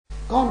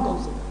कौन कौन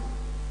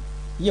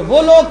से? ये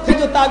वो लोग थे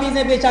जो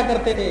ताबीजें बेचा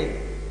करते थे।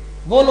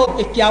 वो लोग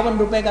 51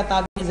 रुपए का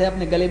ताबीज है,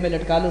 अपने गले में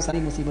लटका लो, सारी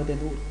मुसीबतें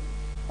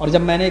दूर। और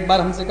जब मैंने एक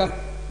बार हमसे कहा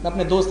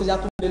अपने दोस्त से, जा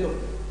तुम ले लो,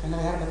 कहना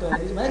यार मैं तो,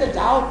 मैंने कहा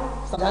जाओ,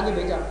 समझा के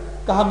भेजा।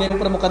 कहा मेरे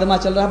ऊपर मुकदमा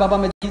चल रहा है बाबा,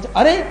 मैं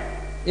अरे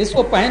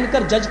इसको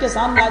पहनकर जज के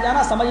सामने आ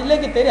जाना, समझ ले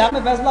कि तेरे हाथ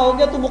में फैसला हो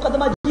गया, तू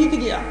मुकदमा जीत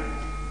गया।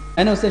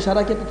 मैंने उससे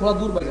इशारा किया, तो थोड़ा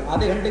दूर बजा।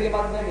 आधे घंटे के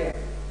बाद मैं गया,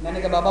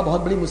 मैंने कहा बाबा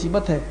बहुत बड़ी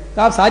मुसीबत है।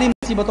 कहा सारी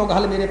मुसीबतों का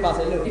हल मेरे पास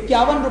है, लो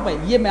 51 रुपए।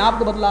 ये मैं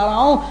आपको बतला रहा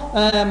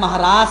हूँ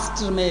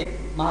महाराष्ट्र में,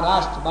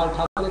 महाराष्ट्र बाल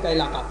ठाकरे का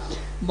इलाका,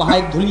 वहाँ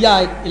एक धुलिया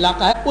एक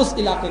इलाका है, उस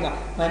इलाके का।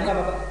 मैंने कहा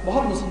बाबा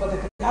बहुत मुसीबत है।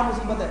 क्या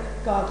मुसीबत है?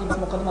 कहा कि बस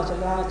मुकदमा चल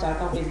रहा है,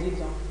 चाहता हूँ केस जीत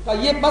जाऊँ। कहा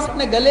ये बस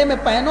अपने गले में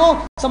पहनो,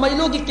 समझ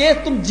लो कि केस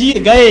तुम जीत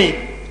गए।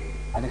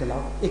 मैंने कहा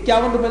लाओ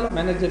 51 रुपए।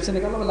 मैंने जेब से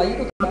निकाला, लाइए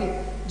तो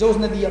जो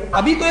उसने दिया।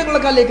 अभी तो एक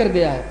लड़का लेकर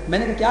गया है।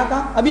 मैंने कहा क्या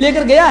कहा? अभी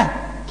लेकर गया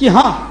है कि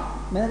हाँ।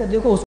 मैंने कहा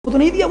देखो उसको तो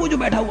नहीं दिया, वो जो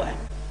बैठा हुआ है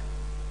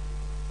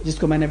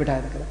जिसको मैंने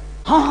बिठाया था।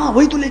 हाँ हाँ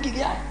वही तो लेके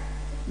गया है।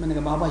 मैंने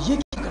कहा बाबा ये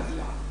क्या कर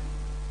दिया?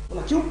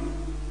 बोला क्यों?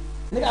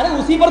 मैंने कहा अरे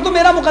उसी पर तो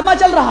मेरा मुकदमा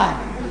चल रहा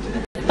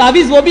है,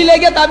 ताबीज वो भी ले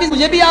गया, ताबीज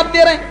मुझे भी आप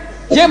दे रहे हैं।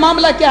 ये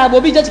मामला क्या है?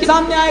 वो भी जज के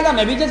सामने आएगा,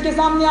 मैं भी जज के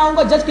सामने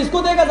आऊंगा। जज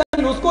किसको देगा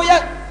जमीन, उसको या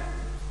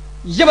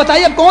ये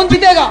बताइए कौन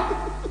जीतेगा?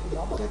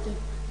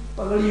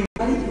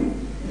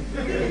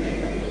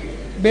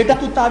 बेटा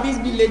तू ताबीज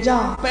भी ले जा,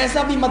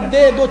 पैसा भी मत दे,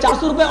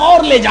 200-400 रुपए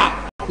और ले जा,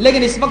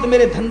 लेकिन इस वक्त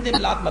मेरे धंधे में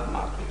लात मत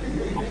मार।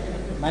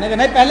 मैंने कहा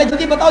नहीं पहले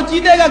जल्दी बताओ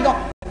जीतेगा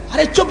कौन?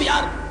 अरे चुप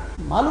यार,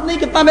 मालूम नहीं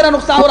कितना मेरा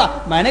नुकसान हो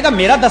रहा। मैंने कहा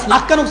मेरा 10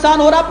 लाख का नुकसान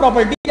हो रहा,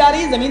 प्रॉपर्टी जा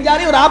रही, जमीन जा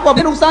रही, और आप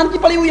अपने नुकसान की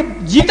पड़ी हुई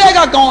है,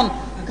 जीतेगा कौन?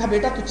 कहा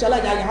बेटा तू चला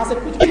जा, यहाँ से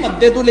कुछ भी मत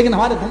दे तू, लेकिन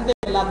हमारे धंधे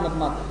में लात मत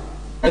मार।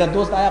 मेरा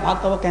दोस्त आया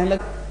भागता हुआ, कहने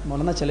लगा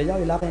मौलाना चले जाओ,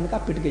 इलाका इनका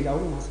पिट के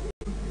जाओगे वहां से।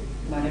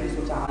 मैंने भी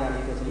सोचा हाँ यार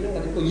ये तो चलिए,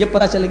 अगर इनको ये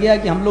पता चल गया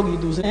कि हम लोग एक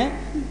दूसरे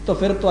हैं तो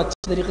फिर तो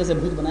अच्छे तरीके से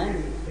भूत बनाएंगे।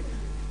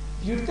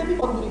 पीटते भी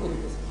बहुत बुरी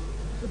तरीके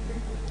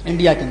से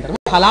इंडिया के अंदर।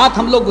 वो हालात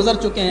हम लोग गुजर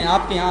चुके हैं।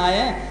 आपके यहाँ आए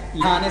हैं,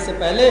 यहाँ आने से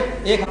पहले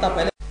 1 हफ्ता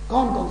पहले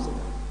कौन कौन से?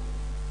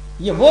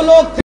 ये वो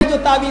लोग थे जो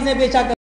ताबीजें बेचा कर